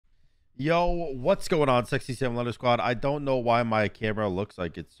Yo, what's going on, Sexy Sam Letter Squad? I don't know why my camera looks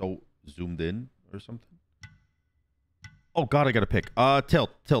like it's so zoomed in or something. Oh god, I gotta pick.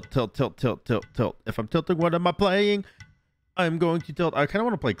 Tilt. If I'm tilting, what am I playing? I'm going to tilt. I kind of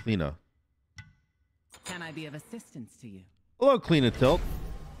want to play Cliodhna. Can I be of assistance to you? Hello, Cliodhna tilt.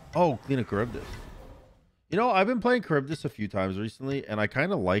 Oh, Cliodhna Charybdis. You know, I've been playing Charybdis a few times recently, and I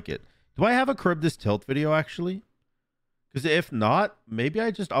kind of like it. Do I have a Charybdis tilt video, actually? Because if not, maybe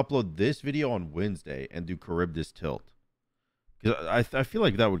I just upload this video on Wednesday and do Charybdis tilt. Because I feel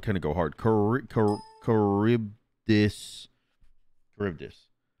like that would kind of go hard. Charybdis.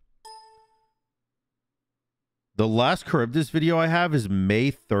 The last Charybdis video I have is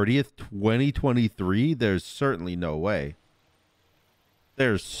May 30th, 2023. There's certainly no way.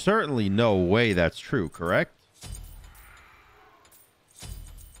 There's certainly no way that's true, correct?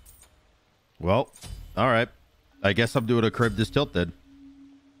 Well, all right. I guess I'm doing a Charybdis tilt then.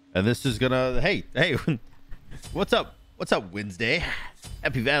 And this is gonna... Hey, what's up? What's up, Wednesday?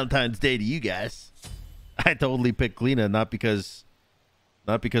 Happy Valentine's Day to you guys. I totally picked Cliodhna, not because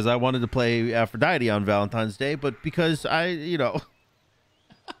I wanted to play Aphrodite on Valentine's Day, but because you know...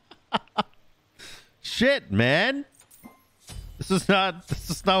 Shit, man. This is not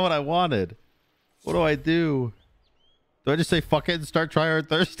what I wanted. What do I do? Do I just say fuck it and start Tryhard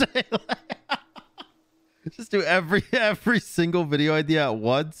Thursday? Just do every single video idea at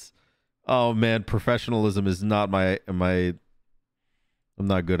once. Oh man, professionalism is not I'm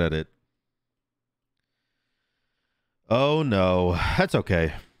not good at it. Oh no, that's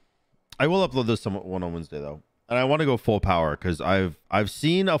okay. I will upload this one on Wednesday though, and I want to go full power because I've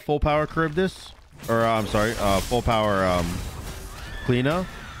seen a full power Charybdis, or I'm sorry, full power Cliodhna,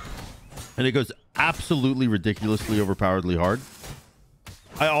 and it goes absolutely ridiculously overpoweredly hard.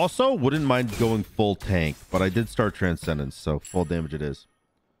 I also wouldn't mind going full tank, but I did start Transcendence, so full damage it is.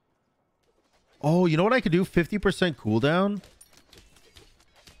 Oh, you know what I could do? 50% cooldown.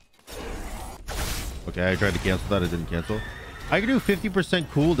 Okay, I tried to cancel that. It didn't cancel. I could do 50%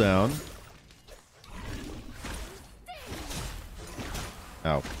 cooldown.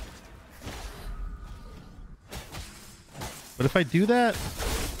 Ow. But if I do that...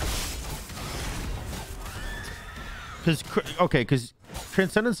 Because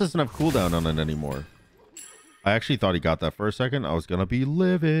Transcendence doesn't have cooldown on it anymore. I actually thought he got that for a second. I was gonna be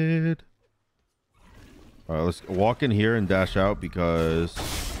livid. All right, let's walk in here and dash out because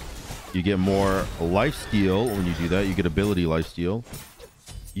you get more life steal when you do that. You get ability life steal.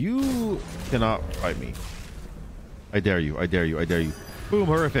 You cannot fight me. I dare you. I dare you. I dare you. Boom,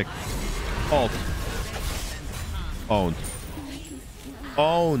 horrific. Alt. Owned.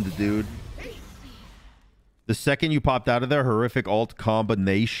 Owned, dude. The second you popped out of there, horrific alt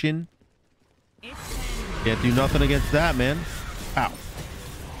combination. Can't do nothing against that, man. Ow. All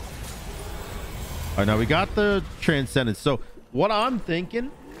right, now we got the Transcendence. So what I'm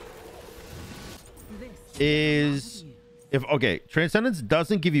thinking is Transcendence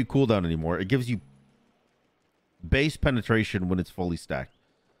doesn't give you cooldown anymore. It gives you base penetration when it's fully stacked.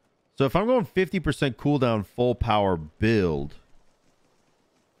 So if I'm going 50% cooldown full power build,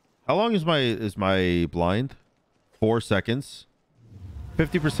 how long is my blind? 4 seconds.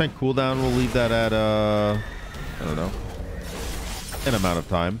 50% cooldown. We'll leave that at I don't know, an amount of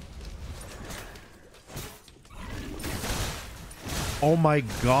time. Oh my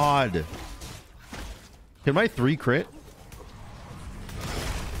god! Can my 3 crit?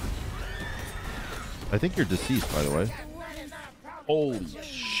 I think you're deceased, by the way. Holy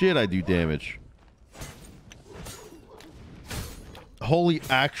shit! I do damage. Holy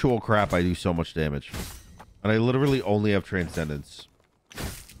actual crap, I do so much damage. And I literally only have Transcendence.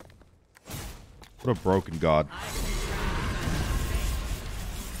 What a broken god.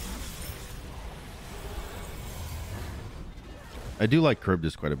 I do like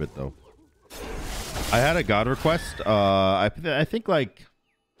Charybdis quite a bit, though. I had a god request. I think like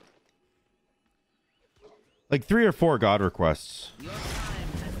 3 or 4 god requests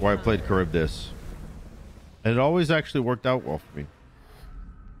where I played Charybdis. And it always actually worked out well for me.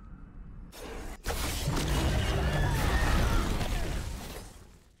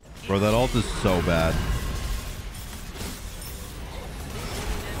 Bro, that ult is so bad.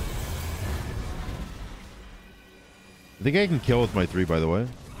 I think I can kill with my 3, by the way.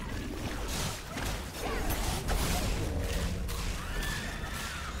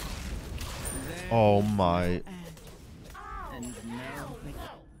 Oh my.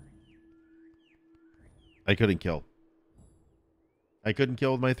 I couldn't kill. I couldn't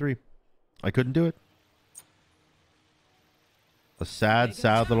kill with my 3. I couldn't do it. A sad,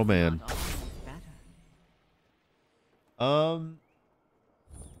 sad little man.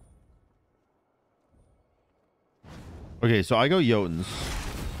 Okay, so I go Jotuns.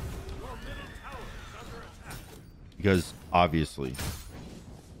 Because obviously.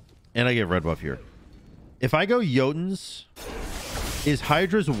 And I get red buff here. If I go Jotuns, is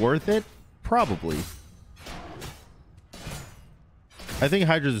Hydra's worth it? Probably. I think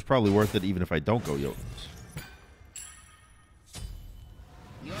Hydra's is probably worth it even if I don't go Jotuns.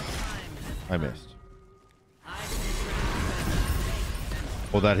 I missed.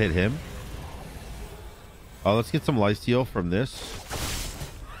 Oh, that hit him. Let's get some lifesteal from this.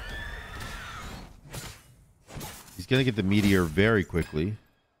 He's going to get the meteor very quickly.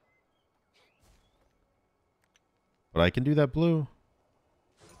 But I can do that blue.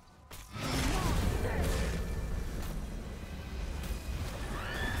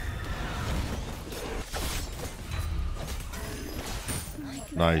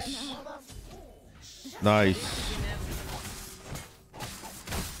 Nice. Nice.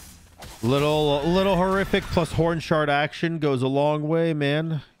 Little horrific plus horn shard action goes a long way,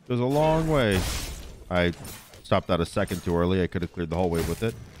 man. Goes a long way. I stopped that a second too early. I could have cleared the hallway with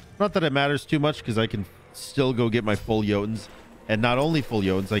it. Not that it matters too much because I can still go get my full Jotuns. And not only full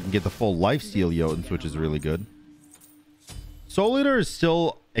Jotuns, I can get the full lifesteal Jotuns, which is really good. Soul Eater is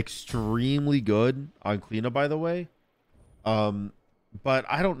still extremely good on Cliodhna, by the way. But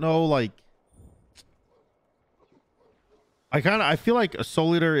I don't know, like... I feel like a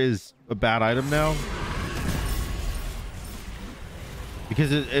Soul Eater is a bad item now.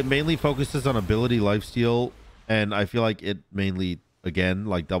 Because it mainly focuses on ability lifesteal. And I feel like it mainly, again,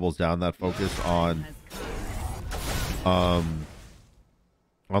 like doubles down that focus on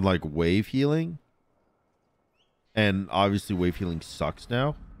like wave healing. And obviously wave healing sucks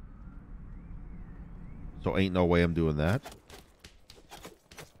now. So ain't no way I'm doing that.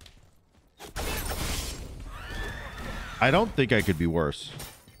 I don't think I could be worse.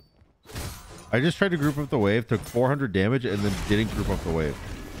 I just tried to group up the wave, took 400 damage, and then didn't group up the wave.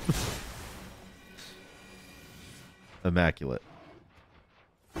 Immaculate.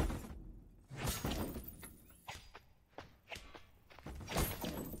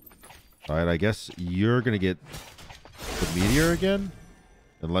 Alright, I guess you're going to get the meteor again.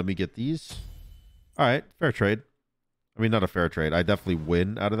 And let me get these. Alright, fair trade. I mean, not a fair trade. I definitely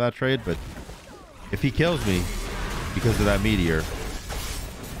win out of that trade, but if he kills me because of that meteor,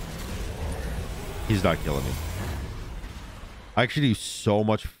 he's not killing me. I actually do so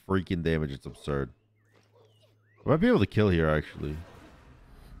much freaking damage. It's absurd. I might be able to kill here, actually.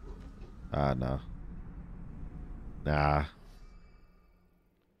 Nah. Nah.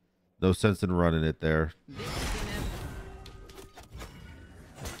 No sense in running it there.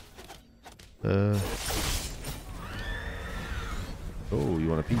 Oh, you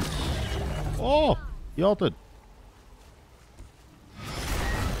want a piece? Oh, he ulted.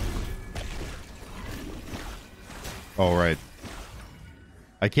 All right.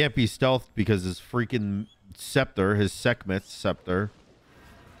 I can't be stealthed because his freaking scepter, his Sekhmet scepter,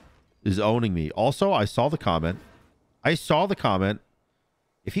 is owning me. Also, I saw the comment.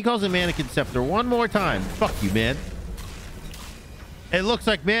 If he calls a mannequin scepter one more time, fuck you, man. It looks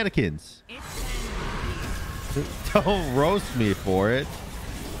like mannequins. Don't roast me for it.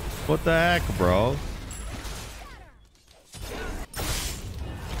 What the heck, bro?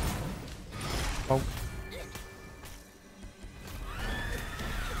 Oh.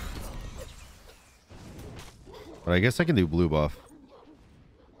 But I guess I can do blue buff.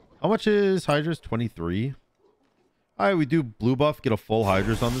 How much is Hydra's? 23. All right, we do blue buff, get a full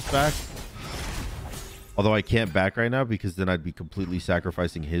Hydra's on this back. Although I can't back right now because then I'd be completely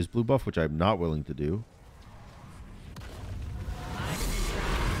sacrificing his blue buff, which I'm not willing to do.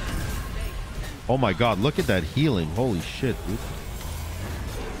 Oh my god, look at that healing. Holy shit, dude.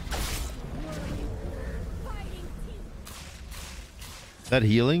 That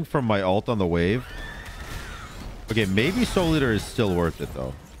healing from my ult on the wave. Okay, maybe Soul Eater is still worth it,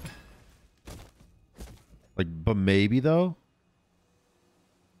 though. Like, but maybe, though.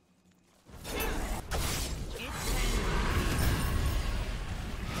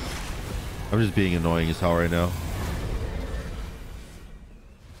 I'm just being annoying as hell right now.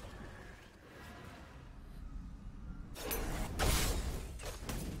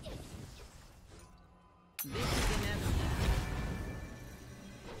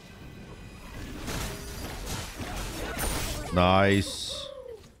 Nice.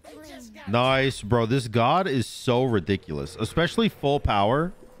 Nice, bro. This god is so ridiculous, especially full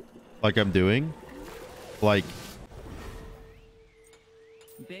power like I'm doing. Like,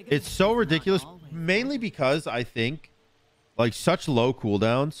 it's so ridiculous, mainly because I think like such low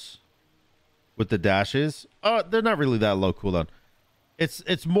cooldowns with the dashes. They're not really that low cooldown.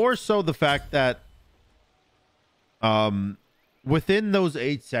 It's more so the fact that Within those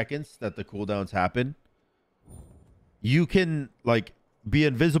 8 seconds that the cooldowns happen, you can like be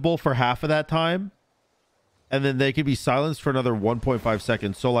invisible for half of that time, and then they can be silenced for another 1.5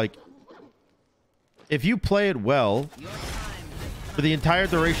 seconds. So like if you play it well for the entire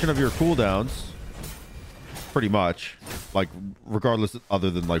duration of your cooldowns, pretty much, like regardless other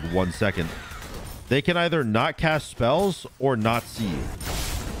than like 1 second, they can either not cast spells or not see you.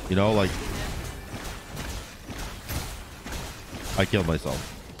 You know, like I killed myself.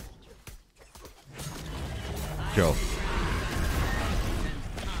 Chill.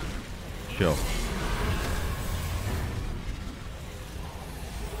 Chill.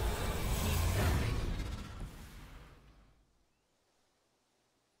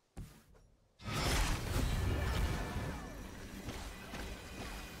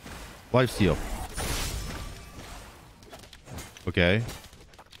 Lifesteal. Okay.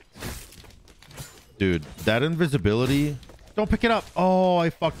 Dude, that invisibility. Don't pick it up. Oh, I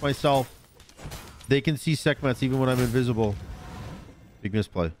fucked myself. They can see Sekhmets even when I'm invisible. Big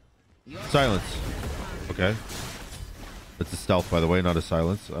misplay. Silence. Okay. It's a stealth, by the way, not a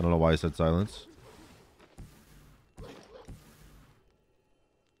silence. I don't know why I said silence.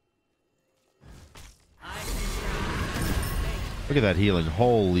 Look at that healing.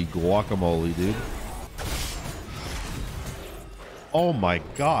 Holy guacamole, dude. Oh my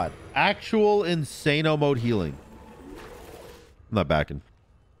god. Actual insano mode healing. I'm not backing.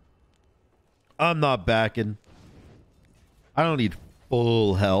 I'm not backing. I don't need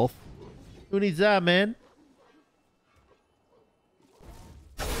full health. Who needs that, man?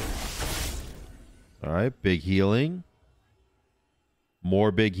 All right, big healing.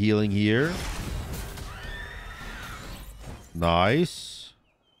 More big healing here. Nice.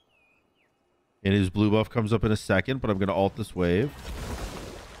 And his blue buff comes up in a second, but I'm going to ult this wave.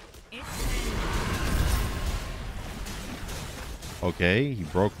 Okay, he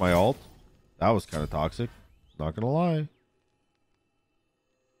broke my ult. That was kind of toxic. Not going to lie.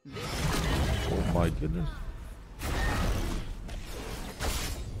 Oh my goodness.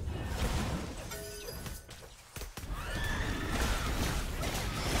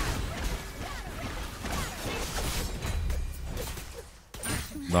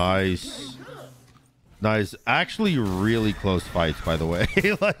 Nice. Nice. Actually, really close fights, by the way.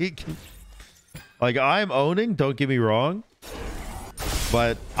 like I'm owning, don't get me wrong.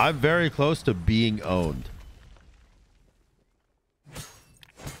 But I'm very close to being owned.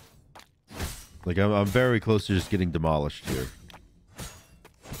 Like I'm very close to just getting demolished here.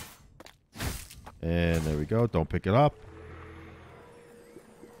 And there we go. Don't pick it up.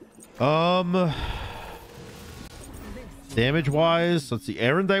 Damage wise, let's see.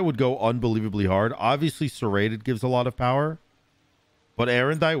 Erendite would go unbelievably hard. Obviously, Serrated gives a lot of power, but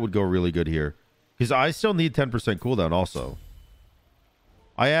Erendite would go really good here because I still need 10% cooldown. Also,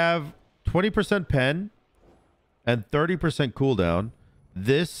 I have 20% pen and 30% cooldown.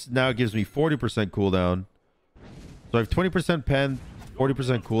 This now gives me 40% cooldown. So I have 20% pen,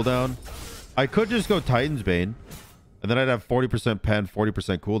 40% cooldown. I could just go Titan's Bane, and then I'd have 40% pen,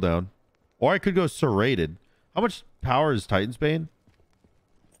 40% cooldown, or I could go Serrated. How much power is Titan's Bane?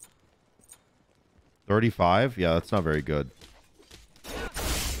 35? Yeah, that's not very good.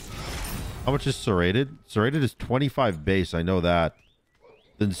 How much is Serrated? Serrated is 25 base. I know that.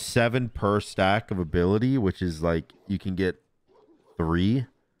 Then 7 per stack of ability, which is like you can get 3.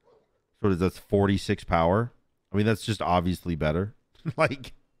 So that's 46 power. I mean, that's just obviously better.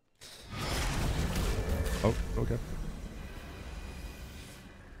 Like, oh, okay.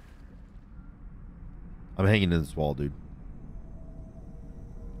 I'm hanging in this wall, dude.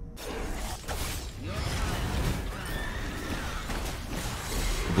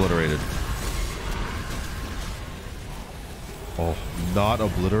 Obliterated. Oh, not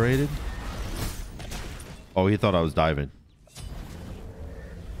obliterated? Oh, he thought I was diving.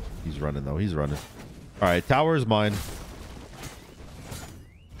 He's running, though. He's running. All right, tower is mine.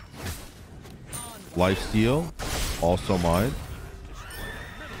 Lifesteal, also mine.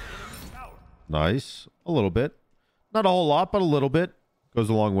 Nice. A little bit. Not a whole lot, but a little bit. Goes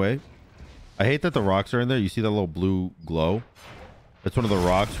a long way. I hate that the rocks are in there. You see that little blue glow? That's one of the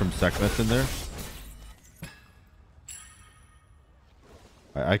rocks from Sekhmet in there.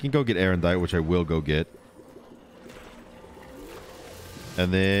 I can go get Erendite, which I will go get.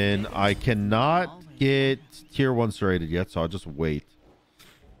 And then I cannot get tier 1 serrated yet, so I'll just wait.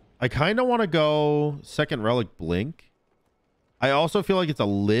 I kind of want to go second relic blink. I also feel like it's a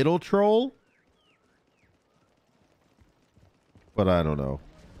little troll. But I don't know.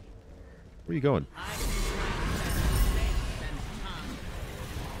 Where are you going?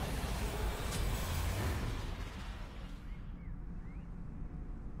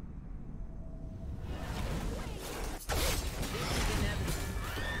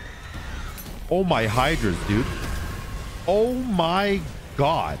 Oh my hydras, dude. Oh my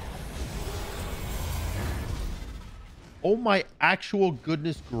god. Oh my actual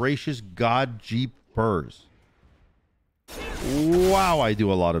goodness gracious god jeepers. Wow, I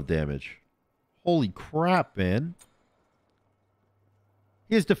do a lot of damage. Holy crap, man.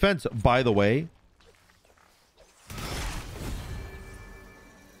 His defense, by the way.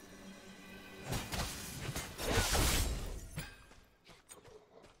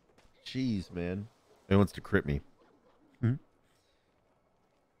 Jeez, man. He wants to crit me.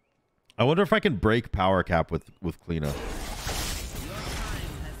 I wonder if I can break power cap with Cliodhna.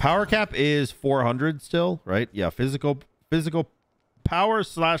 Power cap is 400 still, right? Yeah, physical power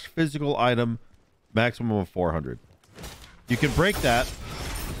 / physical item maximum of 400. You can break that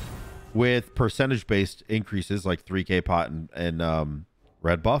with percentage based increases like 3k pot and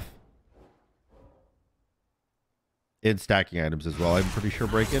red buff. In stacking items as well, I'm pretty sure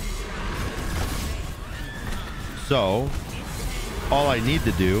break it. So all I need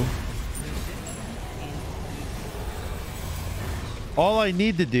to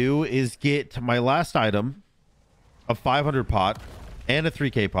do is get to my last item of 500 pot and a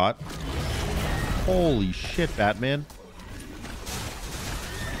 3k pot. Holy shit, Batman.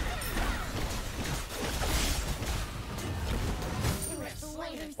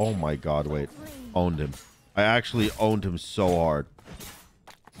 Oh my god, wait. Owned him. I actually owned him so hard.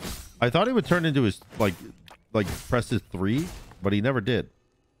 I thought he would turn into his like press his 3, but he never did.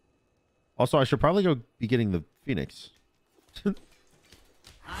 Also, I should probably go be getting the Phoenix.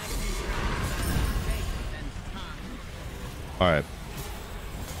 All right.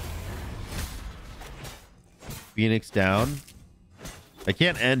 Phoenix down. I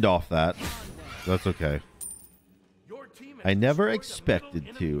can't end off that. That's okay. I never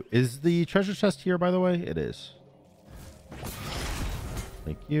expected to. Is the treasure chest here, by the way? It is.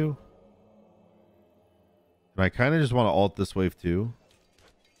 Thank you. And I kind of just want to ult this wave too.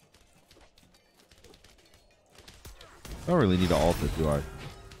 I don't really need to ult it, do I?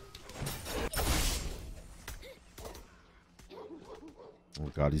 Oh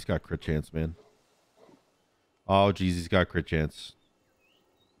god, he's got crit chance, man. Oh jeez, he's got crit chance.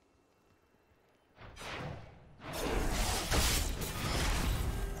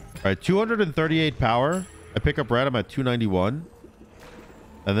 All right, 238 power. I pick up red. I'm at 291.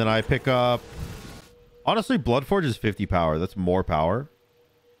 And then I pick up... Honestly, Bloodforge is 50 power. That's more power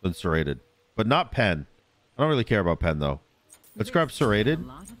than Serrated. But not Pen. I don't really care about Pen, though. Let's grab Serrated.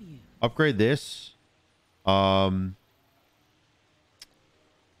 Upgrade this. I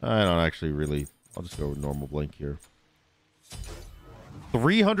don't actually really... I'll just go with normal blink here.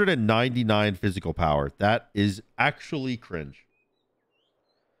 399 physical power. That is actually cringe.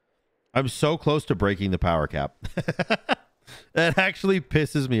 I'm so close to breaking the power cap. That actually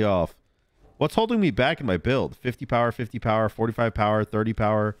pisses me off. What's holding me back in my build? 50 power, 50 power, 45 power, 30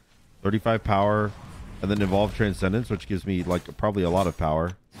 power, 35 power, and then Evolved Transcendence, which gives me like probably a lot of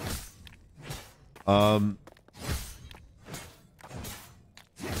power. How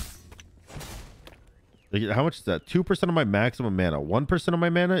much is that? 2% of my maximum mana. 1% of my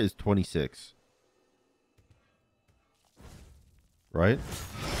mana is 26. Right?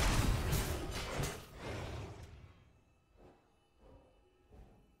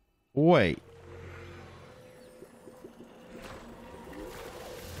 Wait.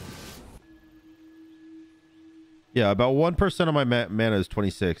 Yeah, about 1% of my mana is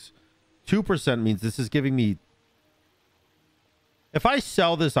 26. 2% means this is giving me... If I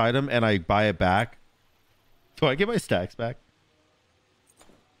sell this item and I buy it back, do I get my stacks back?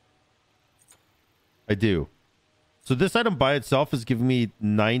 I do. So this item by itself is giving me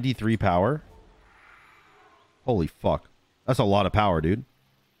 93 power. Holy fuck. That's a lot of power, dude.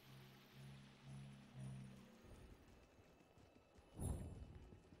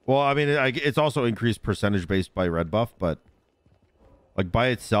 Well, I mean, it's also increased percentage based by red buff, but like by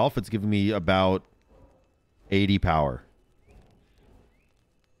itself, it's giving me about 80 power.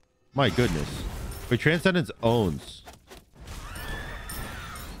 My goodness. Wait, Transcendence owns.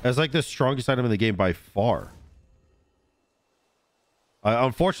 That's like the strongest item in the game by far.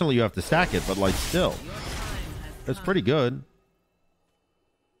 Unfortunately, you have to stack it, but like still. That's pretty good.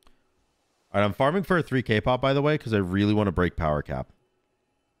 All right, I'm farming for a 3k pop, by the way, because I really want to break power cap.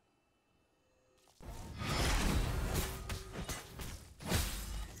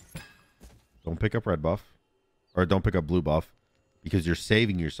 Don't pick up red buff. Or don't pick up blue buff. Because you're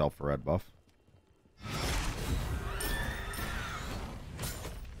saving yourself for red buff.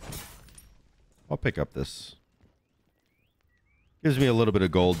 I'll pick up this. Gives me a little bit of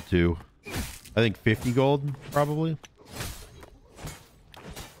gold too. I think 50 gold, probably.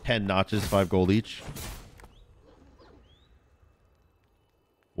 10 notches, 5 gold each.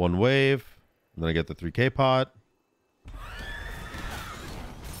 One wave. And then I get the 3K pot.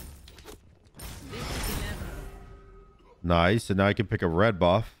 Nice. And now I can pick a red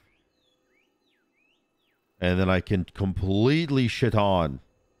buff. And then I can completely shit on.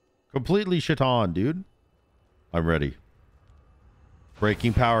 Completely shit on, dude. I'm ready.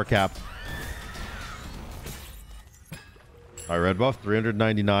 Breaking power cap. All right, red buff,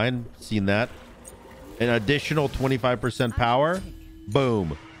 399. Seen that. An additional 25% power.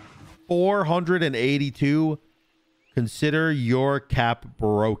 Boom. 482. Consider your cap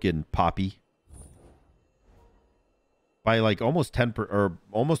broken, Poppy. By like almost 10 or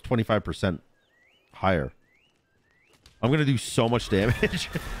almost 25% higher. I'm going to do so much damage.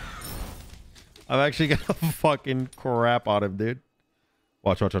 I'm actually going to fucking crap on him, dude.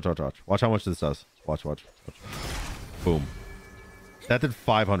 Watch. Watch how much this does. Watch. Boom. That did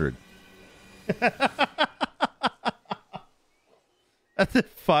 500. That did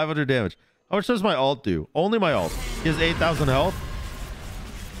 500 damage. How much does my ult do? Only my ult. He has 8,000 health.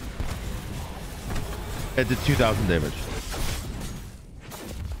 It did 2,000 damage.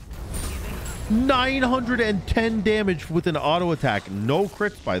 910 damage with an auto attack. No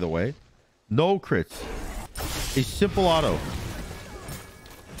crits, by the way. No crits. A simple auto.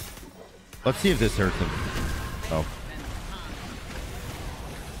 Let's see if this hurts him. Oh.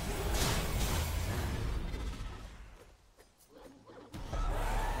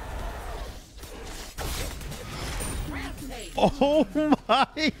 Oh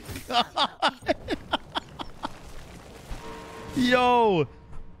my god. Yo,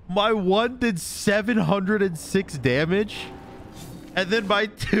 my one did 706 damage, and then my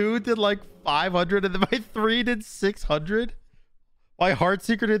two did like 500, and then my three did 600. My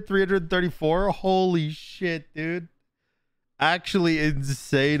Heartseeker did 334. Holy shit, dude. Actually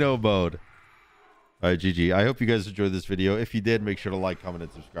insano mode. All right, GG. I hope you guys enjoyed this video. If you did, make sure to like, comment,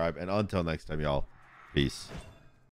 and subscribe. And until next time, y'all, peace.